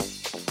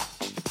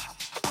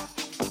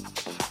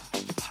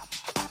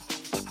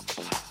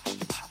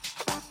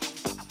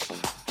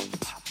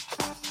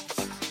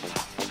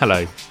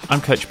Hello,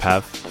 I'm Coach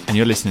Pav, and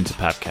you're listening to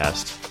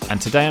Pavcast,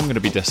 and today I'm going to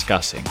be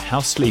discussing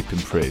how sleep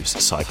improves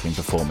cycling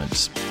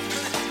performance.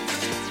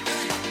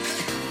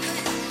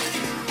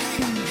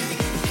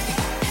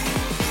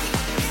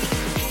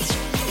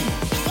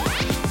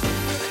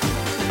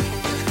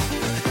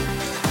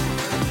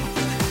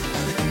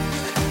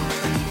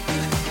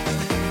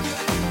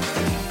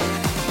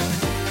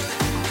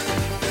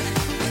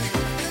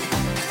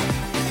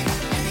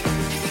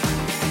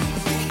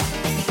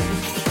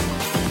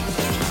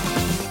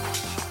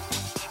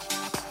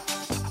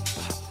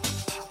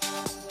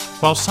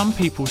 While some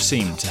people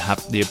seem to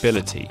have the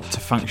ability to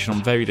function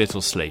on very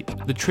little sleep,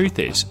 the truth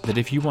is that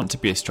if you want to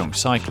be a strong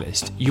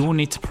cyclist, you will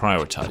need to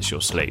prioritise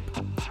your sleep.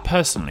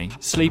 Personally,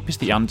 sleep is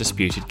the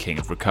undisputed king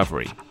of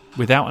recovery.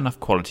 Without enough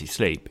quality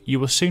sleep, you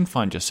will soon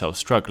find yourself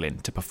struggling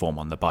to perform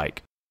on the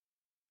bike.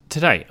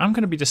 Today, I'm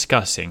going to be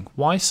discussing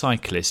why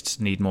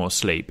cyclists need more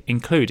sleep,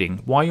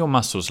 including why your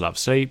muscles love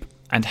sleep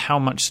and how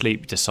much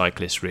sleep do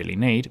cyclists really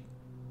need,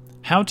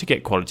 how to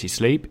get quality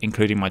sleep,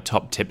 including my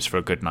top tips for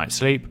a good night's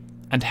sleep,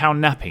 and how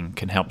napping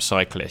can help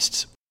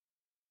cyclists.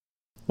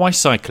 Why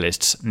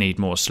cyclists need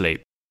more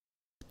sleep.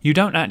 You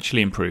don't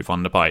actually improve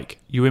on the bike,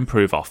 you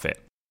improve off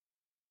it.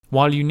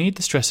 While you need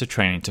the stress of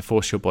training to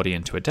force your body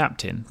into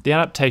adapting, the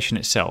adaptation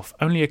itself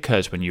only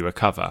occurs when you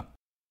recover.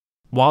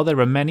 While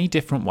there are many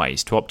different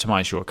ways to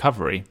optimise your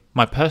recovery,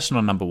 my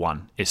personal number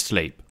one is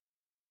sleep.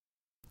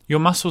 Your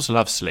muscles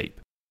love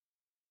sleep.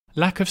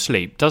 Lack of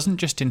sleep doesn't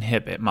just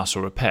inhibit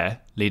muscle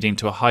repair, leading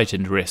to a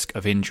heightened risk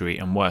of injury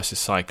and worse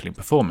cycling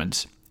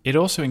performance. It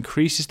also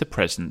increases the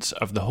presence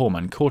of the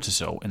hormone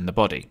cortisol in the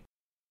body.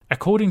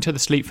 According to the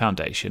Sleep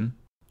Foundation,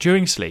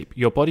 during sleep,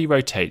 your body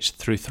rotates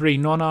through 3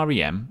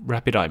 non-REM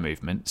rapid eye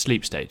movement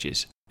sleep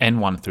stages,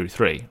 N1 through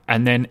 3,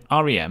 and then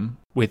REM,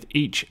 with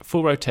each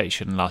full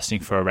rotation lasting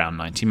for around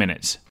 90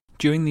 minutes.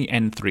 During the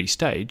N3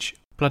 stage,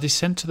 blood is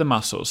sent to the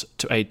muscles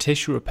to aid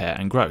tissue repair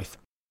and growth.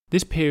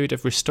 This period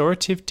of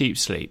restorative deep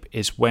sleep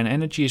is when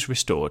energy is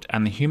restored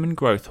and the human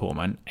growth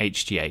hormone,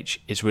 HGH,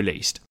 is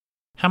released.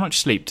 How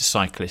much sleep do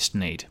cyclists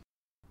need?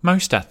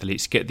 Most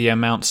athletes get the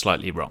amount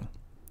slightly wrong.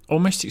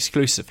 Almost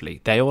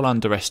exclusively, they all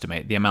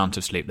underestimate the amount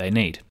of sleep they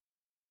need.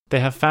 They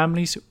have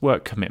families,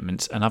 work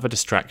commitments, and other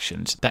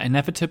distractions that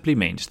inevitably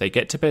means they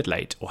get to bed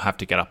late or have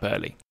to get up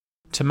early.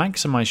 To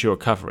maximise your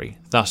recovery,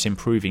 thus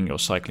improving your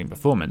cycling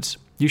performance,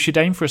 you should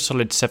aim for a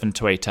solid 7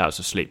 to 8 hours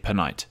of sleep per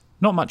night.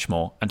 Not much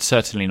more, and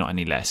certainly not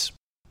any less.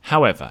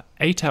 However,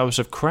 8 hours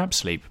of crap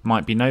sleep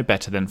might be no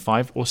better than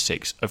 5 or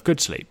 6 of good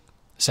sleep.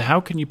 So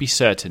how can you be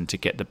certain to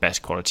get the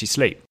best quality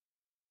sleep?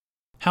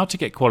 How to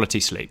get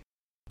quality sleep?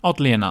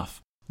 Oddly enough,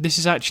 this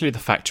is actually the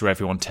factor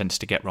everyone tends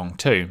to get wrong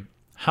too.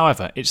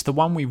 However, it's the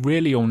one we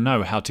really all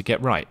know how to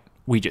get right.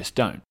 We just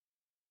don't.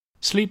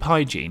 Sleep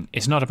hygiene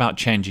is not about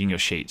changing your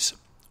sheets,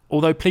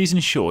 although please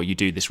ensure you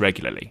do this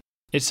regularly.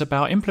 It's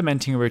about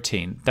implementing a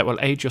routine that will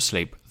aid your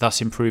sleep, thus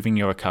improving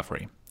your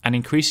recovery and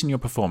increasing your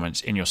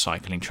performance in your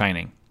cycling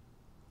training.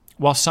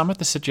 While some of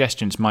the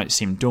suggestions might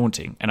seem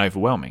daunting and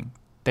overwhelming,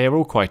 they are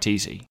all quite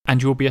easy,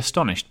 and you will be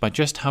astonished by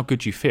just how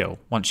good you feel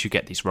once you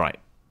get these right.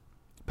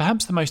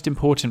 Perhaps the most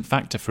important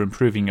factor for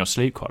improving your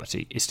sleep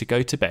quality is to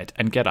go to bed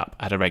and get up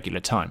at a regular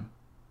time.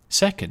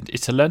 Second is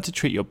to learn to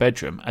treat your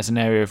bedroom as an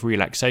area of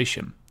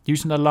relaxation.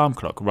 Use an alarm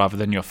clock rather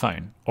than your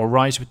phone, or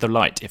rise with the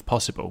light if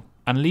possible,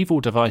 and leave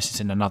all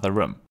devices in another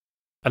room.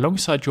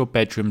 Alongside your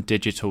bedroom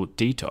digital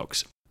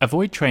detox,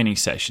 avoid training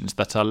sessions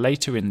that are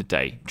later in the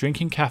day,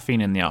 drinking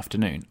caffeine in the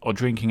afternoon, or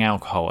drinking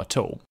alcohol at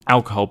all,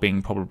 alcohol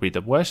being probably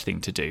the worst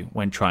thing to do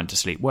when trying to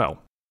sleep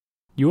well.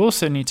 You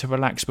also need to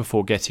relax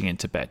before getting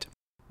into bed.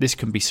 This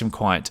can be some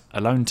quiet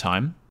alone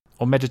time,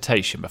 or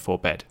meditation before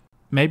bed.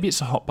 Maybe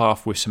it's a hot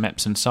bath with some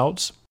Epsom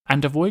salts,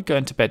 and avoid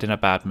going to bed in a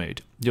bad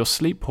mood. You'll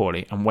sleep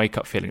poorly and wake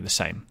up feeling the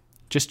same.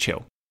 Just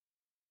chill.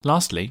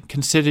 Lastly,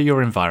 consider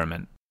your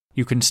environment.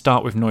 You can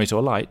start with noise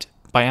or light,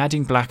 by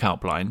adding blackout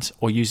blinds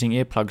or using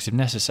earplugs if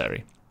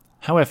necessary.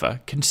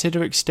 However,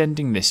 consider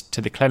extending this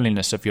to the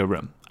cleanliness of your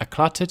room. A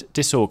cluttered,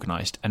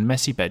 disorganised and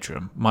messy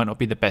bedroom might not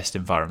be the best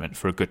environment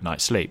for a good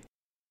night's sleep.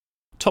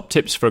 Top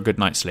tips for a good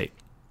night's sleep.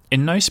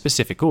 In no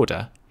specific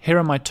order, here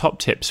are my top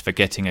tips for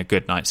getting a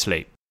good night's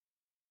sleep.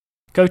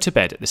 Go to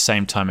bed at the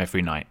same time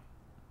every night.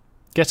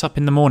 Get up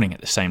in the morning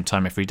at the same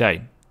time every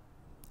day.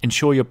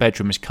 Ensure your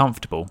bedroom is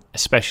comfortable,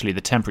 especially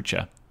the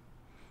temperature.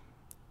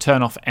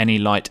 Turn off any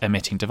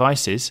light-emitting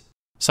devices,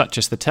 such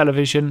as the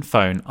television,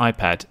 phone,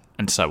 iPad,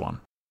 and so on.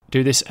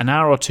 Do this an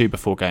hour or 2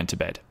 before going to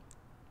bed.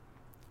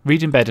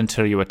 Read in bed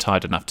until you are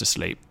tired enough to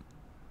sleep.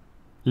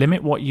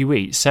 Limit what you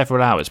eat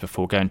several hours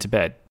before going to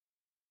bed.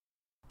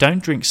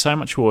 Don't drink so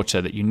much water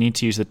that you need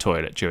to use the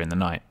toilet during the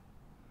night.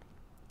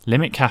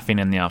 Limit caffeine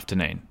in the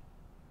afternoon.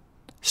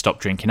 Stop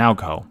drinking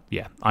alcohol.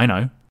 Yeah, I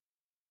know.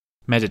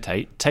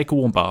 Meditate, take a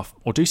warm bath,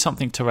 or do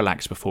something to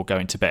relax before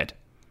going to bed.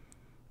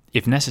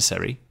 If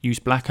necessary, use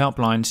blackout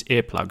blinds,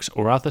 earplugs,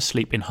 or other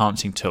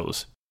sleep-enhancing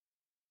tools.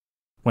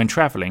 When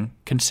travelling,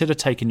 consider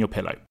taking your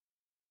pillow.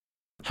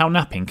 How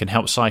napping can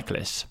help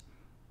cyclists.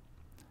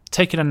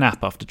 Taking a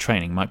nap after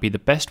training might be the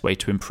best way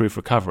to improve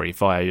recovery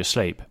via your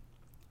sleep.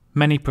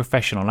 Many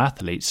professional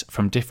athletes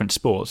from different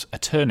sports are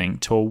turning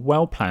to a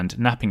well-planned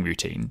napping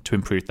routine to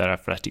improve their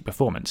athletic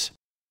performance.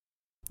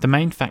 The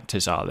main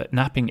factors are that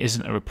napping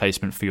isn't a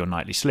replacement for your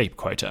nightly sleep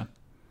quota.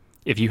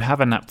 If you have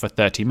a nap for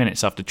 30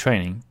 minutes after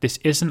training, this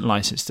isn't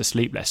licensed to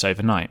sleep less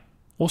overnight.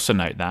 Also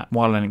note that,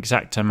 while an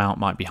exact amount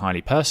might be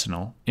highly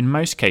personal, in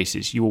most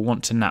cases you will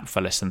want to nap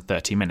for less than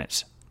 30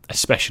 minutes,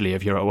 especially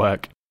if you're at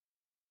work.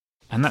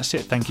 And that's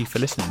it, thank you for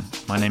listening.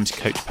 My name's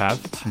Coach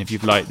Pav, and if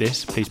you've liked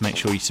this, please make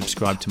sure you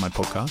subscribe to my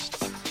podcast.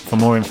 For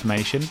more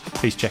information,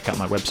 please check out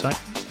my website,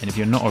 and if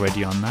you're not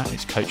already on that,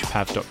 it's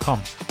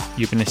coachpav.com.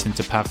 You've been listening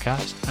to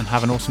Pavcast, and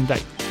have an awesome day.